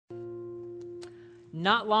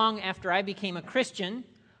not long after I became a Christian,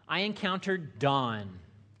 I encountered Don.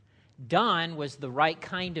 Don was the right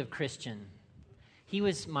kind of Christian. He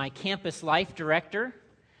was my campus life director.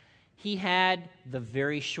 He had the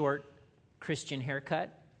very short Christian haircut.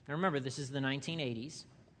 Now remember, this is the 1980s.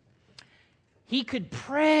 He could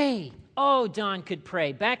pray. Oh, Don could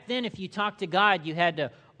pray. Back then, if you talked to God, you had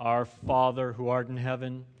to, "Our Father who art in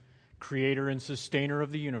heaven, creator and sustainer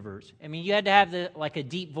of the universe." I mean, you had to have a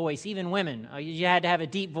deep voice. Even women, you had to have a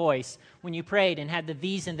deep voice when you prayed and had the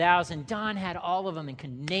these and thous, and Don had all of them and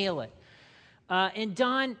could nail it. And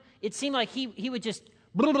Don, it seemed like he would just,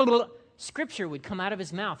 blah, blah, blah, Scripture would come out of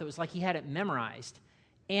his mouth. It was like he had it memorized.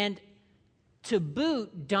 And to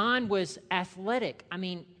boot, Don was athletic. I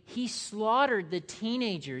mean, he slaughtered the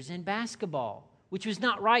teenagers in basketball, which was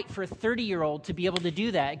not right for a 30-year-old to be able to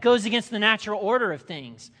do that. It goes against the natural order of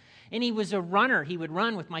things. And he was a runner. He would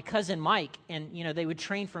run with my cousin Mike, and, they would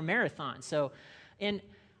train for marathons. And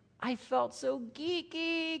I felt so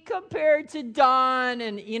geeky compared to Don.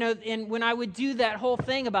 And when I would do that whole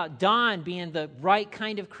thing about Don being the right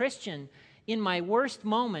kind of Christian, in my worst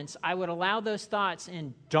moments, I would allow those thoughts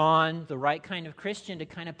and Don, the right kind of Christian, to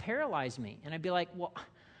kind of paralyze me. And I'd be like, well,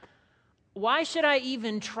 why should I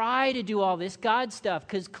even try to do all this God stuff?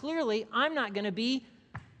 Because clearly I'm not going to be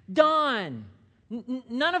Don.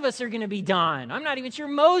 None of us are going to be Don. I'm not even sure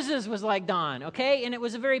Moses was like Don, okay? And it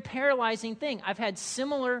was a very paralyzing thing. I've had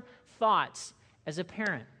similar thoughts as a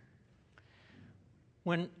parent.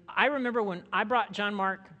 I remember when I brought John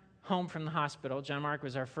Mark home from the hospital, John Mark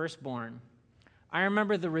was our firstborn, I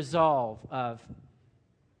remember the resolve of,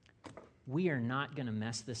 we are not going to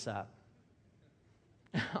mess this up.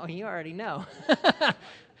 Oh, you already know.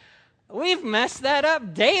 We've messed that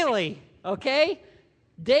up daily, okay?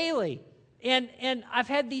 Daily. And I've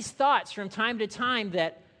had these thoughts from time to time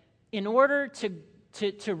that in order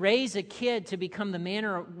to raise a kid to become the man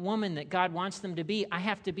or woman that God wants them to be, I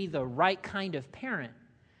have to be the right kind of parent.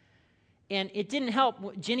 And it didn't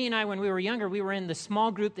help. Jenny and I, when we were younger, we were in the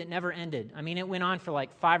small group that never ended. I mean, it went on for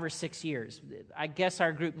like 5 or 6 years. I guess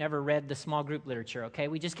our group never read the small group literature, okay?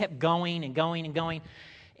 We just kept going and going and going.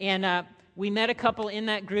 And we met a couple in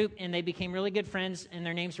that group, and they became really good friends, and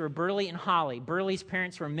their names were Burley and Holly. Burley's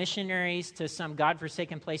parents were missionaries to some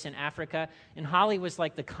godforsaken place in Africa, and Holly was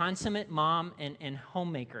like the consummate mom and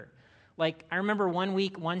homemaker. Like, I remember one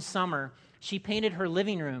week, one summer, she painted her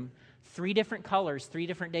living room 3 different colors, 3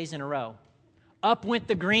 different days in a row. Up went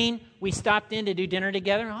the green. We stopped in to do dinner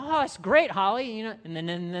together. Oh, it's great, Holly. And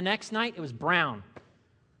then the next night, it was brown.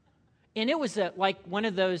 And it was like one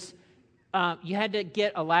of those, you had to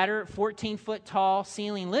get a ladder, 14-foot tall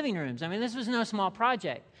ceiling living rooms. I mean, this was no small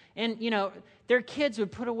project. And, their kids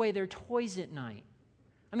would put away their toys at night.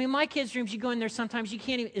 I mean, my kids' rooms, you go in there sometimes, you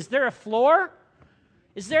can't even, is there a floor?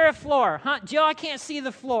 Is there a floor? Huh? Joe, I can't see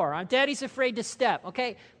the floor. Daddy's afraid to step,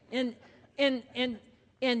 okay? And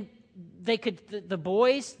they could, the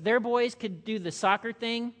boys, their boys could do the soccer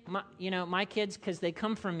thing. My kids, because they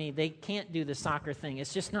come from me, they can't do the soccer thing.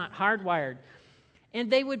 It's just not hardwired.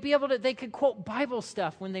 And they would be able to, they could quote Bible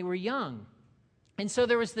stuff when they were young. And so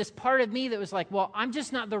there was this part of me that was like, well, I'm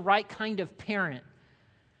just not the right kind of parent.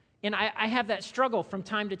 And I have that struggle from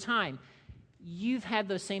time to time. You've had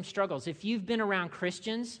those same struggles. If you've been around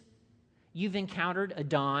Christians, you've encountered a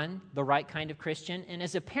Don, the right kind of Christian. And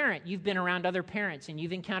as a parent, you've been around other parents and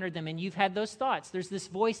you've encountered them and you've had those thoughts. There's this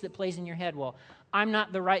voice that plays in your head, well, I'm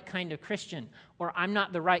not the right kind of Christian, or I'm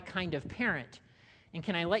not the right kind of parent. And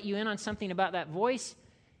can I let you in on something about that voice?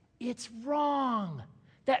 It's wrong.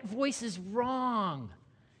 That voice is wrong.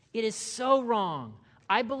 It is so wrong.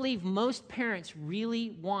 I believe most parents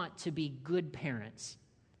really want to be good parents.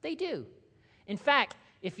 They do. In fact,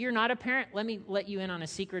 if you're not a parent, let me let you in on a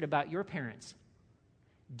secret about your parents.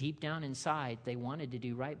 Deep down inside, they wanted to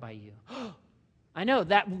do right by you. I know,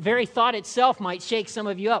 that very thought itself might shake some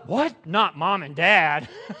of you up. What? Not mom and dad.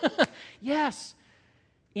 Yes.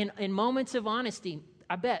 In moments of honesty,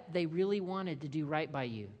 I bet they really wanted to do right by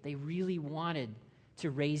you. They really wanted to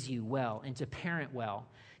raise you well and to parent well.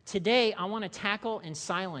 Today, I want to tackle and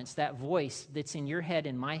silence that voice that's in your head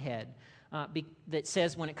and my head that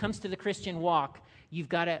says when it comes to the Christian walk, you've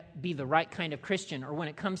got to be the right kind of Christian, or when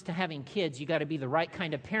it comes to having kids, you've got to be the right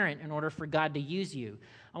kind of parent in order for God to use you.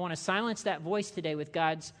 I want to silence that voice today with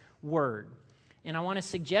God's word. And I want to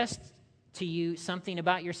suggest to you something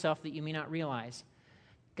about yourself that you may not realize.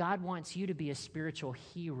 God wants you to be a spiritual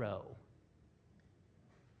hero.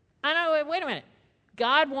 I know, wait a minute.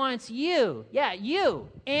 God wants you, you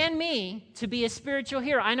and me, to be a spiritual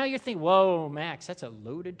hero. I know you're thinking, whoa, Max, that's a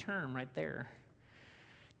loaded term right there.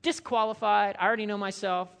 Disqualified, I already know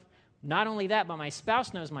myself. Not only that, but my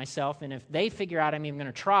spouse knows myself, and if they figure out I'm even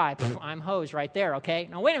going to try, I'm hosed right there, okay?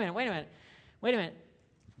 Now, wait a minute.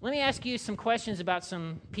 Let me ask you some questions about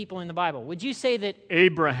some people in the Bible. Would you say that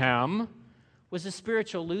Abraham was a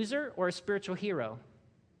spiritual loser or a spiritual hero?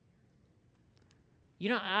 You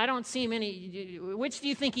know, I don't see many. Which do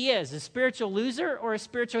you think he is, a spiritual loser or a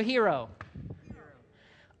spiritual hero?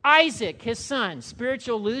 Isaac, his son,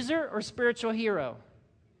 spiritual loser or spiritual hero?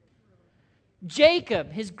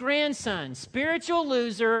 Jacob, his grandson, spiritual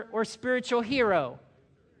loser or spiritual hero?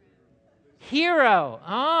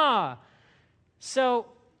 Hero. So,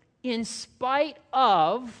 in spite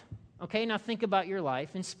of, okay, now think about your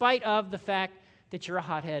life, in spite of the fact that you're a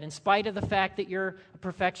hothead, in spite of the fact that you're a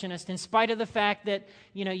perfectionist, in spite of the fact that,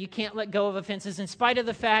 you can't let go of offenses, in spite of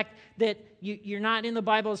the fact that you're not in the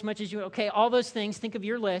Bible as much as you, okay, all those things, think of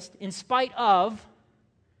your list. In spite of,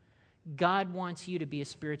 God wants you to be a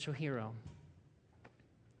spiritual hero.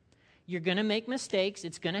 You're going to make mistakes.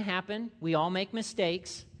 It's going to happen. We all make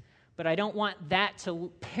mistakes. But I don't want that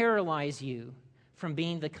to paralyze you from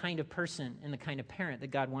being the kind of person and the kind of parent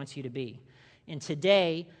that God wants you to be. And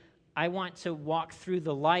today, I want to walk through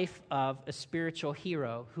the life of a spiritual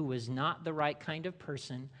hero who was not the right kind of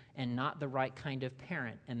person and not the right kind of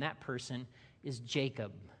parent. And that person is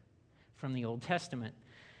Jacob from the Old Testament.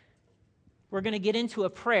 We're going to get into a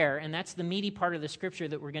prayer, and that's the meaty part of the scripture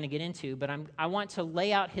that we're going to get into, but I want to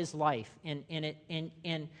lay out his life. And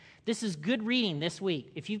this is good reading this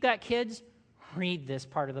week. If you've got kids, read this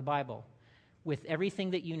part of the Bible with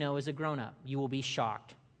everything that you know as a grown-up. You will be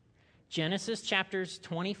shocked. Genesis chapters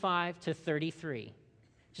 25 to 33.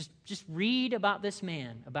 Just read about this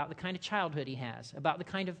man, about the kind of childhood he has, about the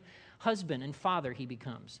kind of husband and father he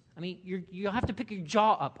becomes. I mean, you'll have to pick your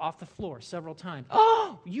jaw up off the floor several times.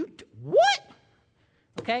 Oh, what?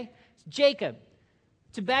 Okay? Jacob.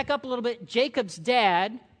 To back up a little bit, Jacob's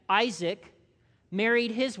dad, Isaac,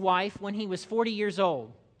 married his wife when he was 40 years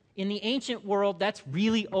old. In the ancient world, that's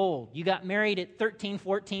really old. You got married at 13,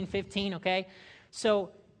 14, 15, okay?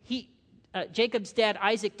 So Jacob's dad,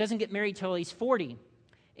 Isaac, doesn't get married till he's 40.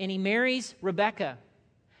 And he marries Rebekah.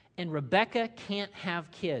 And Rebekah can't have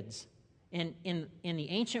kids. And in the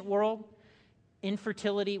ancient world,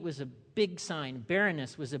 infertility was a big sign.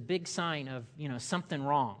 Barrenness was a big sign of, something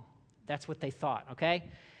wrong. That's what they thought, okay?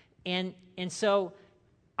 And so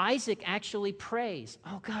Isaac actually prays.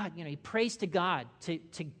 Oh, God, he prays to God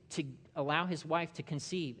to allow his wife to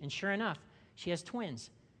conceive. And sure enough, she has twins,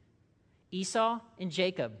 Esau and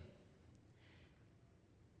Jacob.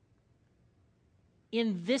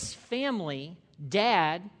 In this family,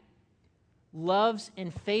 Dad loves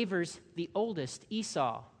and favors the oldest,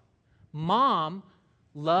 Esau. Mom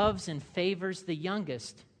loves and favors the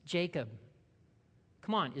youngest, Jacob.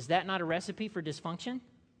 Come on, is that not a recipe for dysfunction?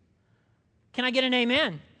 Can I get an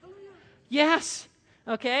amen? Yes.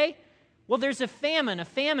 Okay. Well, there's a famine. A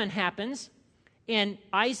famine happens, and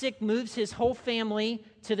Isaac moves his whole family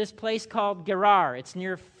to this place called Gerar. It's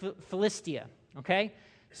near Philistia, okay,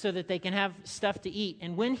 so that they can have stuff to eat.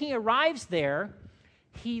 And when he arrives there,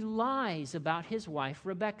 he lies about his wife,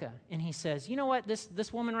 Rebekah. And he says, you know what,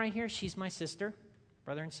 this woman right here, she's my sister,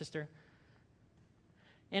 brother and sister.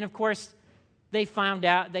 And of course, they find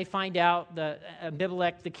out, the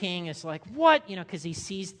Abimelech, the king, is like, what? Because he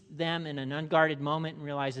sees them in an unguarded moment and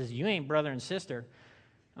realizes, you ain't brother and sister.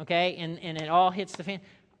 Okay? And it all hits the fan.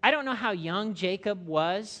 I don't know how young Jacob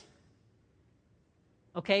was.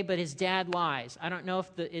 Okay, but his dad lies. I don't know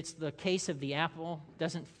if it's the case of the apple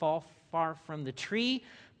doesn't fall far from the tree.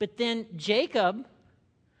 But then Jacob,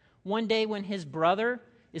 one day when his brother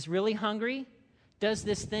is really hungry, does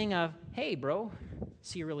this thing of, hey, bro,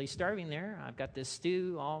 see you're really starving there. I've got this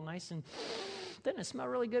stew all nice and doesn't it smell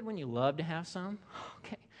really good when you love to have some?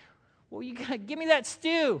 Okay, well, you gotta give me that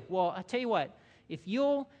stew. Well, I'll tell you what, if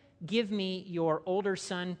you'll give me your older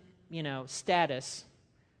son, status,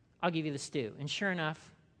 I'll give you the stew. And sure enough,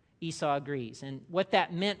 Esau agrees. And what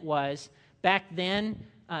that meant was, back then,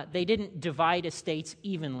 they didn't divide estates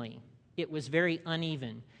evenly. It was very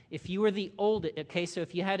uneven. If you were the oldest, okay, so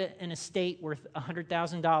if you had an estate worth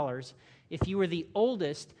 $100,000, if you were the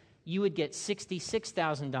oldest, you would get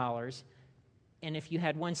 $66,000. And if you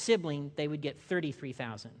had one sibling, they would get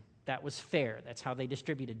 $33,000. That was fair. That's how they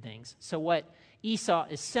distributed things. So what Esau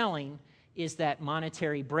is selling is that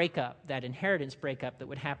monetary breakup, that inheritance breakup that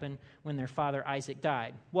would happen when their father Isaac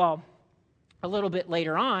died. Well, a little bit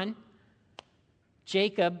later on,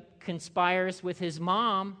 Jacob conspires with his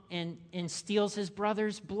mom and steals his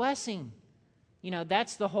brother's blessing.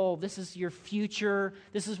 That's the whole, this is your future,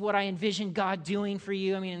 this is what I envision God doing for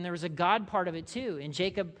you. I mean, and there was a God part of it too. And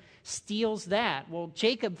Jacob steals that. Well,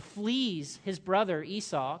 Jacob flees his brother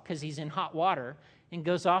Esau because he's in hot water and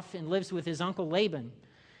goes off and lives with his uncle Laban.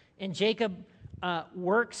 And Jacob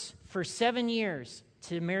works for 7 years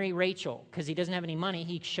to marry Rachel because he doesn't have any money.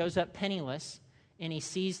 He shows up penniless, and he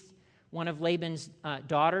sees one of Laban's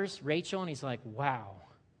daughters, Rachel, and he's like, wow,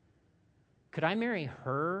 could I marry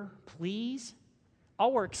her, please?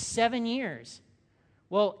 I'll work 7 years.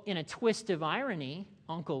 Well, in a twist of irony,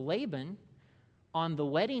 Uncle Laban, on the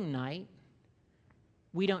wedding night,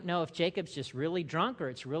 we don't know if Jacob's just really drunk or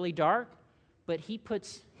it's really dark, but he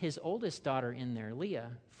puts his oldest daughter in there, Leah,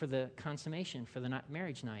 for the consummation, for the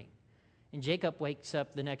marriage night. And Jacob wakes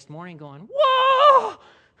up the next morning going, whoa!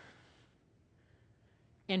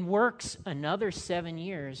 And works another 7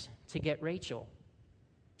 years to get Rachel.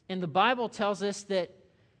 And the Bible tells us that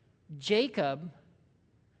Jacob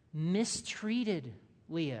mistreated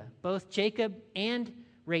Leah. Both Jacob and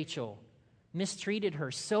Rachel mistreated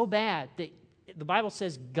her so bad that the Bible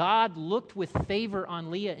says God looked with favor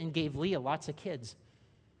on Leah and gave Leah lots of kids.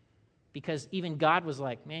 Because even God was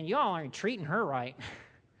like, man, y'all aren't treating her right.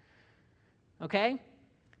 Okay?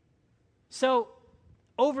 So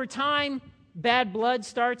over time, bad blood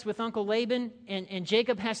starts with Uncle Laban, and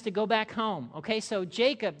Jacob has to go back home. Okay, so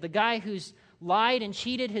Jacob, the guy who's lied and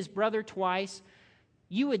cheated his brother twice,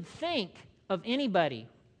 you would think of anybody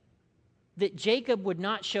that Jacob would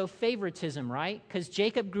not show favoritism, right? Because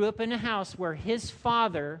Jacob grew up in a house where his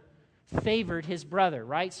father favored his brother,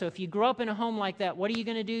 right? So if you grow up in a home like that, what are you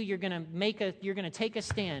going to do? You're going to take a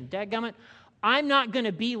stand. Dadgummit, I'm not going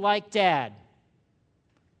to be like Dad.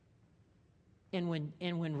 And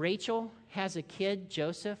when Rachel has a kid,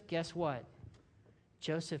 Joseph, guess what?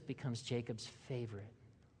 Joseph becomes Jacob's favorite.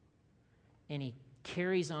 And he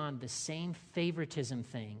carries on the same favoritism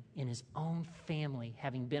thing in his own family,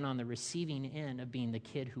 having been on the receiving end of being the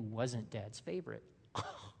kid who wasn't Dad's favorite.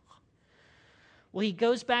 Well, he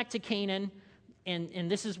goes back to Canaan,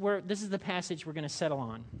 and this is the passage we're going to settle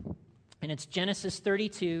on. And it's Genesis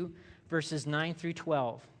 32, verses 9 through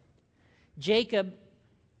 12. Jacob,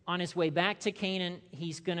 on his way back to Canaan,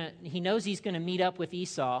 he knows he's going to meet up with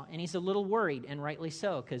Esau, and he's a little worried, and rightly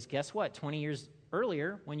so, because guess what? 20 years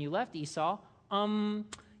earlier, when you left Esau,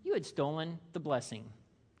 you had stolen the blessing.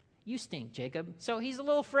 You stink, Jacob. So he's a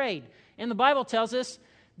little afraid. And the Bible tells us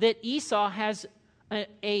that Esau has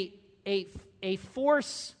a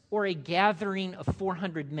force or a gathering of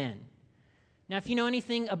 400 men. Now, if you know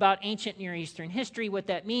anything about ancient Near Eastern history, what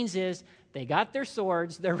that means is they got their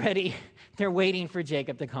swords, they're ready, they're waiting for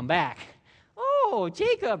Jacob to come back. Oh,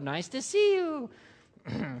 Jacob, nice to see you.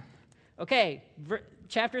 Okay,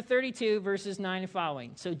 chapter 32, verses 9 and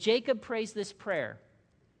following. So Jacob prays this prayer.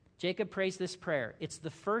 It's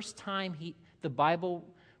the first time the Bible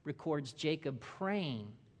records Jacob praying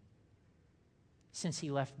since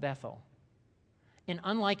he left Bethel. And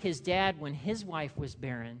unlike his dad, when his wife was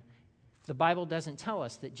barren, the Bible doesn't tell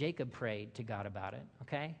us that Jacob prayed to God about it,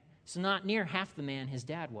 okay? So not near half the man his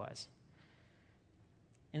dad was.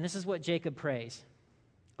 And this is what Jacob prays.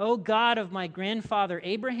 O God of my grandfather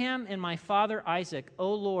Abraham and my father Isaac,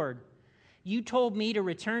 O Lord, you told me to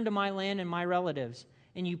return to my land and my relatives,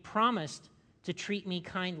 and you promised to treat me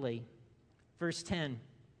kindly. Verse 10,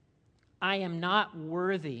 I am not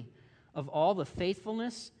worthy of all the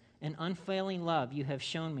faithfulness and unfailing love you have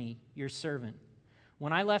shown me, your servant.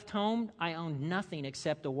 When I left home, I owned nothing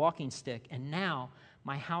except a walking stick, and now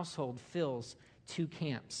my household fills 2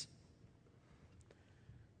 camps.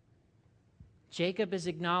 Jacob is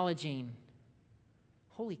acknowledging,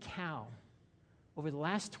 holy cow, over the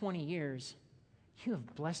last 20 years, you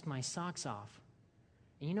have blessed my socks off.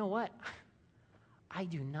 And you know what? I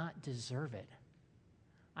do not deserve it.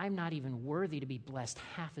 I'm not even worthy to be blessed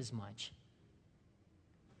half as much.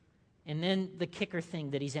 And then the kicker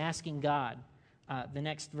thing that he's asking God, the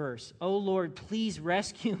next verse. Oh Lord, please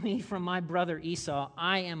rescue me from my brother Esau.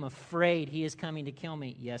 I am afraid he is coming to kill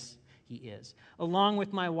me. Yes, he is. Along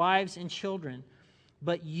with my wives and children.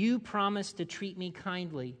 But you promised to treat me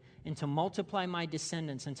kindly and to multiply my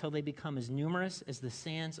descendants until they become as numerous as the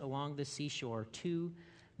sands along the seashore, too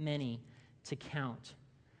many to count.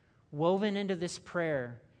 Woven into this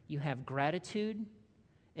prayer, you have gratitude,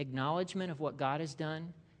 acknowledgement of what God has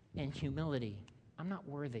done, and humility. I'm not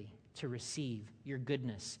worthy to receive your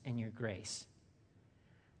goodness and your grace.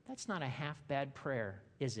 That's not a half-bad prayer,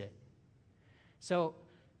 is it? So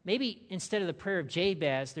maybe instead of the prayer of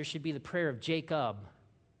Jabez, there should be the prayer of Jacob.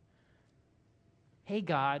 Hey,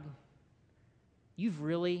 God, you've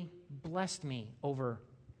really blessed me over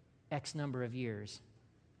X number of years.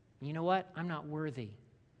 And you know what? I'm not worthy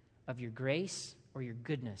of your grace or your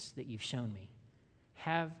goodness that you've shown me.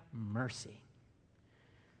 Have mercy.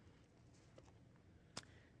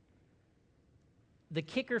 the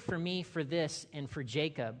kicker for me for this and for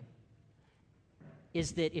Jacob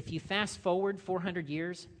is that if you fast forward 400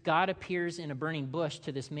 years, God appears in a burning bush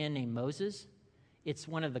to this man named Moses. It's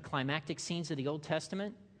one of the climactic scenes of the Old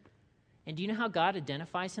Testament. And do you know how God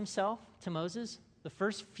identifies himself to Moses? The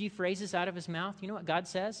first few phrases out of his mouth, you know what God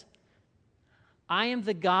says? I am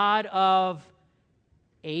the God of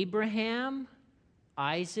Abraham,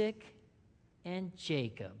 Isaac, and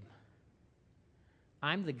Jacob.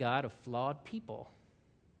 I'm the God of flawed people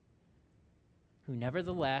who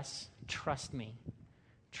nevertheless trust me.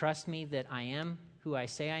 Trust me that I am who I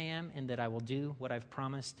say I am and that I will do what I've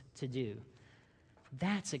promised to do.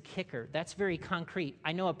 That's a kicker. That's very concrete.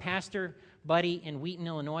 I know a pastor buddy in Wheaton,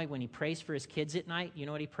 Illinois, when he prays for his kids at night, you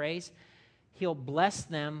know what he prays? He'll bless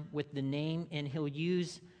them with the name, and he'll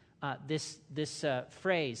use this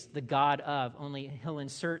phrase, the God of, only he'll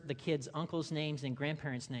insert the kids' uncles' names and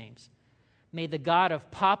grandparents' names. May the God of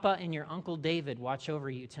Papa and your Uncle David watch over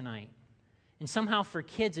you tonight. And somehow for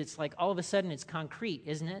kids, it's like all of a sudden it's concrete,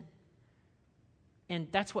 isn't it? And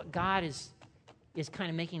that's what God is kind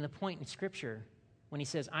of making the point in Scripture. When he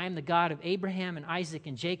says, I am the God of Abraham and Isaac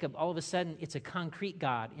and Jacob, all of a sudden it's a concrete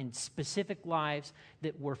God in specific lives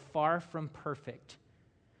that were far from perfect.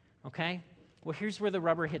 Okay? Well, here's where the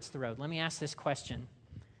rubber hits the road. Let me ask this question.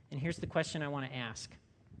 And here's the question I want to ask.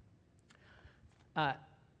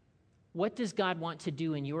 What does God want to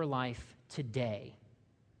do in your life today?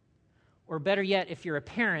 Or better yet, if you're a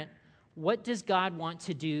parent, what does God want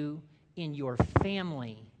to do in your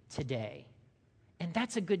family today? And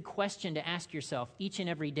that's a good question to ask yourself each and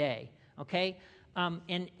every day, okay?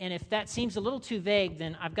 And if that seems a little too vague,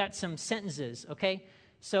 then I've got some sentences, okay?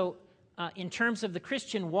 So in terms of the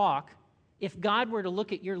Christian walk, if God were to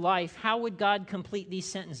look at your life, how would God complete these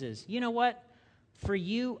sentences? You know what? For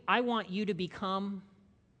you, I want you to become.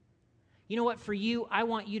 You know what? For you, I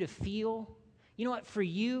want you to feel. You know what? For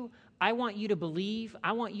you, I want you to believe.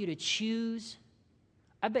 I want you to choose.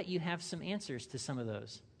 I bet you have some answers to some of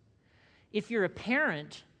those. If you're a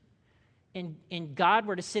parent and God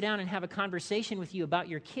were to sit down and have a conversation with you about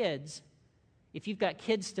your kids, if you've got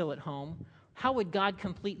kids still at home, how would God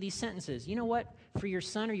complete these sentences? You know what? For your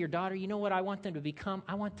son or your daughter, you know what I want them to become?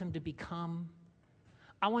 I want them to become.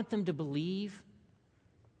 I want them to believe.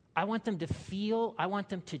 I want them to feel. I want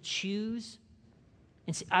them to choose.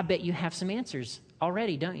 And see, I bet you have some answers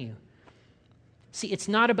already, don't you? See, it's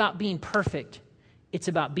not about being perfect. It's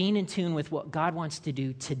about being in tune with what God wants to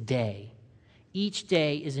do today. Each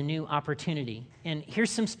day is a new opportunity. And here's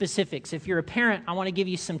some specifics. If you're a parent, I want to give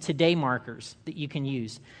you some today markers that you can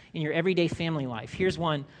use in your everyday family life. Here's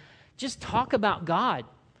one. Just talk about God.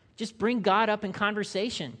 Just bring God up in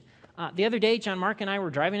conversation. The other day, John Mark and I were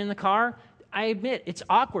driving in the car. I admit, it's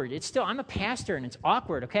awkward. I'm a pastor, and it's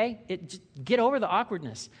awkward, okay? Just get over the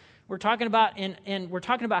awkwardness. We're talking about, and we're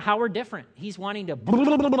talking about how we're different. He's wanting to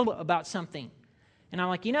about something. And I'm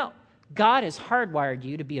like, God has hardwired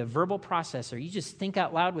you to be a verbal processor. You just think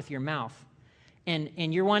out loud with your mouth.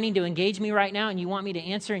 And you're wanting to engage me right now, and you want me to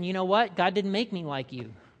answer, and you know what? God didn't make me like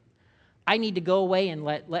you. I need to go away and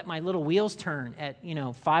let my little wheels turn at,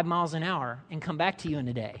 5 miles an hour and come back to you in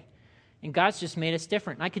a day. And God's just made us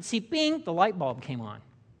different. And I could see, bing, the light bulb came on.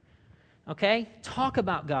 Okay? Talk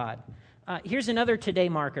about God. Here's another today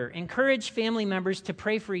marker. Encourage family members to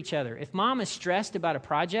pray for each other. If mom is stressed about a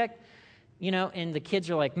project, and the kids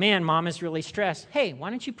are like, man, mom is really stressed. Hey,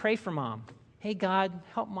 why don't you pray for mom? Hey, God,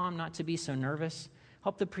 help mom not to be so nervous.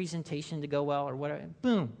 Help the presentation to go well or whatever.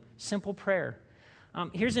 Boom, simple prayer.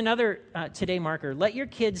 Here's another today marker. Let your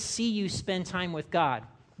kids see you spend time with God.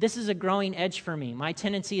 This is a growing edge for me. My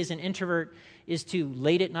tendency as an introvert is to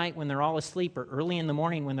late at night when they're all asleep or early in the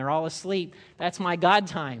morning when they're all asleep. That's my God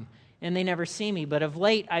time. And they never see me. But of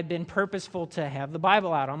late, I've been purposeful to have the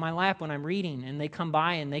Bible out on my lap when I'm reading, and they come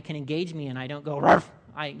by and they can engage me, and I don't go, ruff.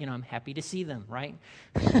 I'm happy to see them, right?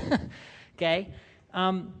 Okay?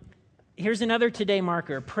 Here's another today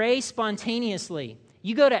marker. Pray spontaneously.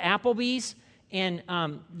 You go to Applebee's, and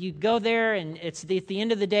you go there, and it's at the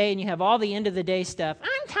end of the day, and you have all the end of the day stuff.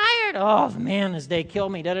 I'm tired. Oh, man, this day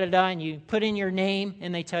killed me, da-da-da. And you put in your name,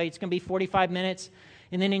 and they tell you it's going to be 45 minutes.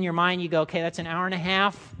 And then in your mind, you go, okay, that's an hour and a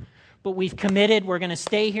half. But we've committed, we're going to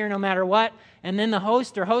stay here no matter what. And then the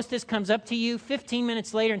host or hostess comes up to you 15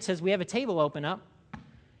 minutes later and says, we have a table open up.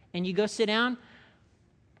 And you go sit down.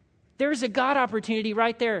 There's a God opportunity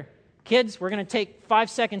right there. Kids, we're going to take 5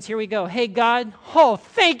 seconds. Here we go. Hey, God,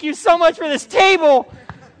 thank you so much for this table.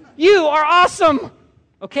 You are awesome.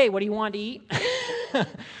 Okay, what do you want to eat? All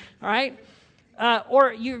right?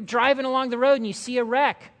 Or you're driving along the road and you see a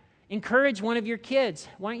wreck. Encourage one of your kids.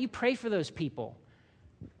 Why don't you pray for those people?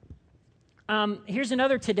 Here's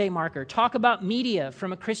another today marker. Talk about media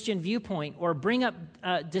from a Christian viewpoint, or bring up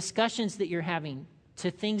discussions that you're having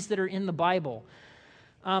to things that are in the Bible.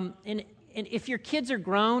 And if your kids are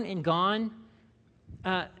grown and gone,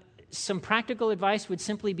 some practical advice would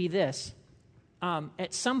simply be this.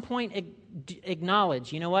 At some point,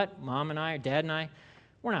 acknowledge, you know what, Mom and I, or Dad and I,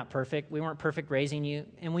 we're not perfect. We weren't perfect raising you.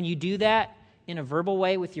 And when you do that in a verbal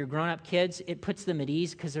way with your grown-up kids, it puts them at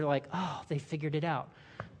ease because they're like, oh, they figured it out.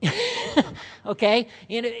 Okay?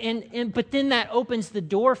 But then that opens the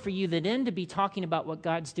door for you then to be talking about what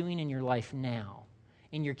God's doing in your life now.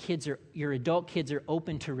 And your adult kids are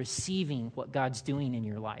open to receiving what God's doing in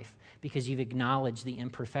your life because you've acknowledged the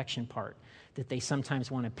imperfection part that they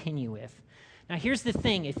sometimes want to pin you with. Now, here's the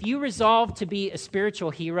thing. If you resolve to be a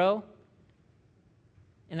spiritual hero,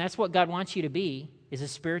 and that's what God wants you to be, is a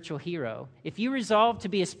spiritual hero. If you resolve to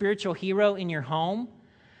be a spiritual hero in your home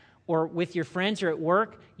or with your friends or at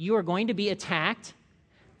work, you are going to be attacked.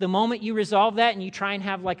 The moment you resolve that and you try and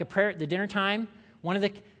have like a prayer at the dinner time,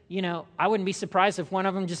 I wouldn't be surprised if one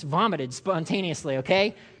of them just vomited spontaneously,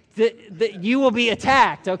 okay? You will be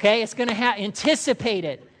attacked, okay? It's going to anticipate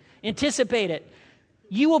it. Anticipate it.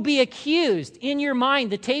 You will be accused. In your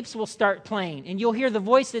mind, the tapes will start playing, and you'll hear the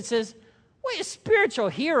voice that says, wait, a spiritual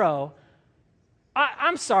hero?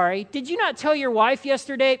 I'm sorry, did you not tell your wife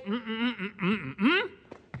yesterday?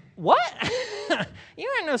 What?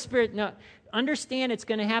 You ain't no spirit. No, understand it's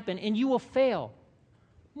going to happen, and you will fail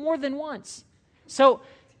more than once. So,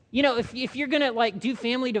 if you're going to do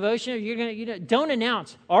family devotion, or you're going to, don't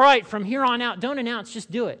announce. All right, from here on out, don't announce.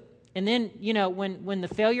 Just do it. And then, when the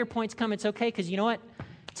failure points come, it's okay because you know what?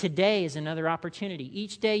 Today is another opportunity.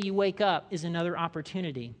 Each day you wake up is another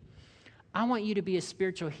opportunity. I want you to be a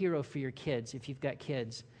spiritual hero for your kids if you've got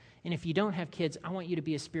kids. And if you don't have kids, I want you to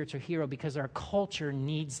be a spiritual hero because our culture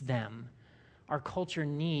needs them. Our culture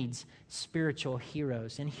needs spiritual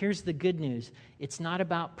heroes. And here's the good news. It's not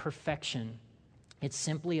about perfection. It's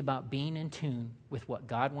simply about being in tune with what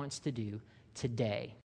God wants to do today.